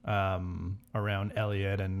E.T., around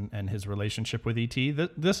Elliot and his relationship with E.T.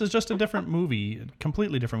 This is just a different movie,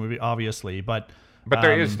 completely different movie, obviously, but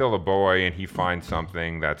there is still a boy, and he finds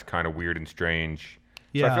something that's kind of weird and strange.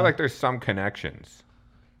 So Yeah. I feel like there's some connections,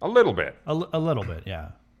 a little bit. a little bit, yeah,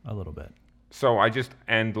 a little bit. So I just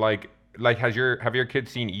like have your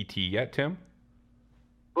kids seen E.T. yet, Tim?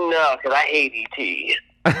 No, because I hate E.T.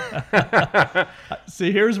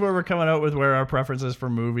 See, here's where we're coming out with where our preferences for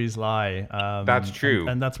movies lie. That's true.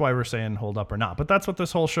 and that's why we're saying hold up or not. But that's what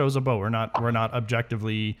this whole show's about. We're not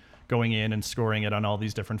objectively going in and scoring it on all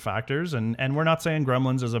these different factors. And we're not saying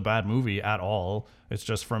Gremlins is a bad movie at all. It's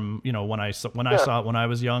just from, you know, when I saw it when I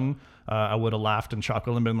was young, I would have laughed and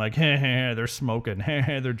chuckled and been like, hey, they're smoking,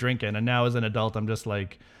 hey, they're drinking. And now as an adult, I'm just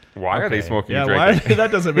like, why are they smoking and drinking? drinking?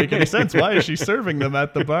 That doesn't make any sense. Why is she serving them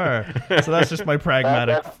at the bar? So that's just my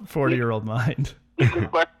pragmatic 40-year-old mind. This is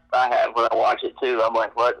what I have when I watch it too. I'm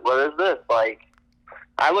like, what is this? Like,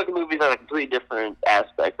 I look at movies on a completely different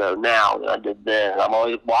aspect though now than I did then. I'm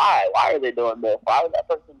always, why are they doing this? Why would that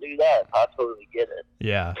person do that? I totally get it.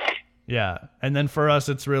 Yeah. And then for us,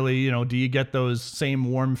 it's really, you know, do you get those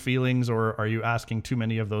same warm feelings, or are you asking too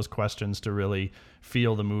many of those questions to really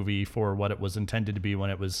feel the movie for what it was intended to be when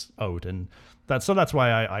it was out? And that's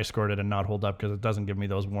why I scored it and not hold up, because it doesn't give me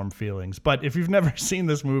those warm feelings. But if you've never seen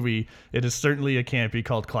this movie, it is certainly a campy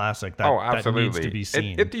cult classic that needs to be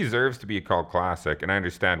seen. It deserves to be a cult classic, and I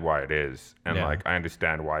understand why it is. And like, I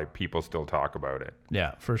understand why people still talk about it.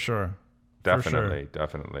 Yeah, for sure. Definitely.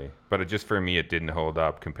 But for me, it didn't hold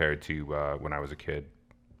up compared to when I was a kid.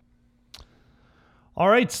 All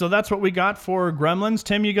right, so that's what we got for Gremlins.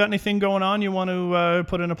 Tim, you got anything going on? You want to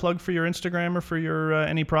put in a plug for your Instagram or for your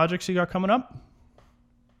any projects you got coming up?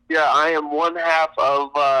 Yeah, I am one half of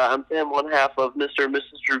I'm Tim, one half of Mr. and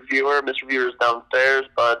Mrs. Reviewer. Mr. Reviewer is downstairs,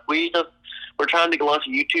 but we're trying to launch a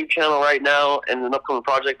YouTube channel right now, and an upcoming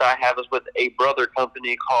project I have is with a brother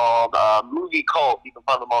company called Movie Cult. You can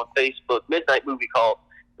find them on Facebook, Midnight Movie Cult.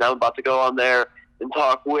 And I'm about to go on there and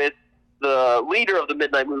talk with the leader of the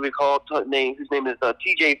Midnight Movie Cult, whose name is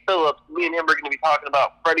TJ Phillips. Me and him are going to be talking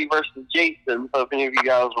about Freddy versus Jason. So if any of you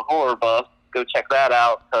guys are horror buffs, go check that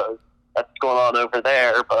out, because that's going on over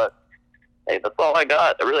there. But hey, that's all I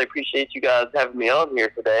got. I really appreciate you guys having me on here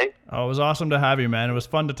today. Oh, it was awesome to have you, man. It was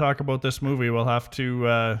fun to talk about this movie. We'll have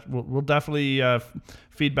to we'll definitely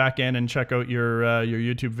feed back in and check out your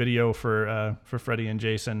YouTube video for Freddy and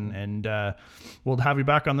Jason, and we'll have you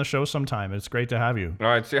back on the show sometime. It's great to have you. All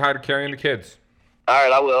right, say hi to Carrie and the kids. All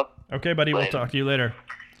right, I will. Okay, buddy. We'll talk to you later.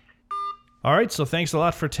 All right, so thanks a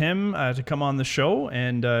lot for Tim to come on the show,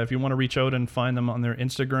 and if you want to reach out and find them on their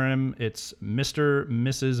Instagram, it's Mr.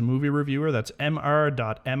 Mrs. Movie Reviewer. That's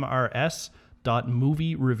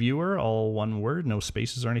mr.mrs.movie reviewer, all one word, no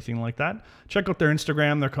spaces or anything like that. Check out their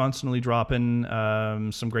Instagram. They're constantly dropping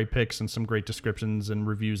some great pics and some great descriptions and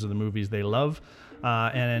reviews of the movies they love.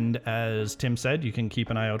 And as Tim said, you can keep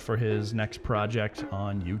an eye out for his next project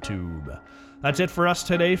on YouTube. That's it for us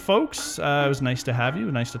today, folks. It was nice to have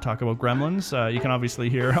you. Nice to talk about Gremlins. You can obviously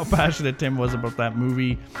hear how passionate Tim was about that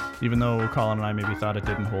movie, even though Colin and I maybe thought it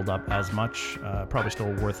didn't hold up as much. Probably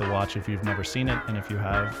still worth a watch if you've never seen it. And if you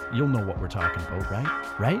have, you'll know what we're talking about, right?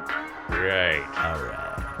 Right.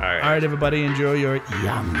 All right, everybody. Enjoy your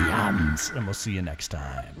yums. And we'll see you next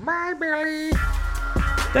time. Bye, Billy.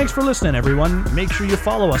 Thanks for listening, everyone. Make sure you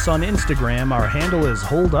follow us on Instagram. Our handle is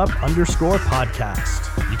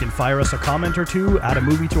holdup_podcast. You can fire us a comment or two, add a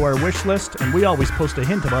movie to our wish list, and we always post a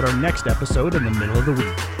hint about our next episode in the middle of the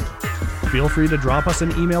week. Feel free to drop us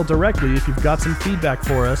an email directly if you've got some feedback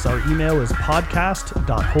for us. Our email is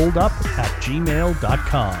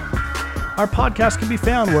podcast.holdup@gmail.com. Our podcast can be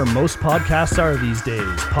found where most podcasts are these days: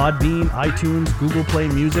 Podbean, iTunes, Google Play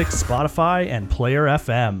Music, Spotify, and Player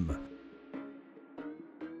FM.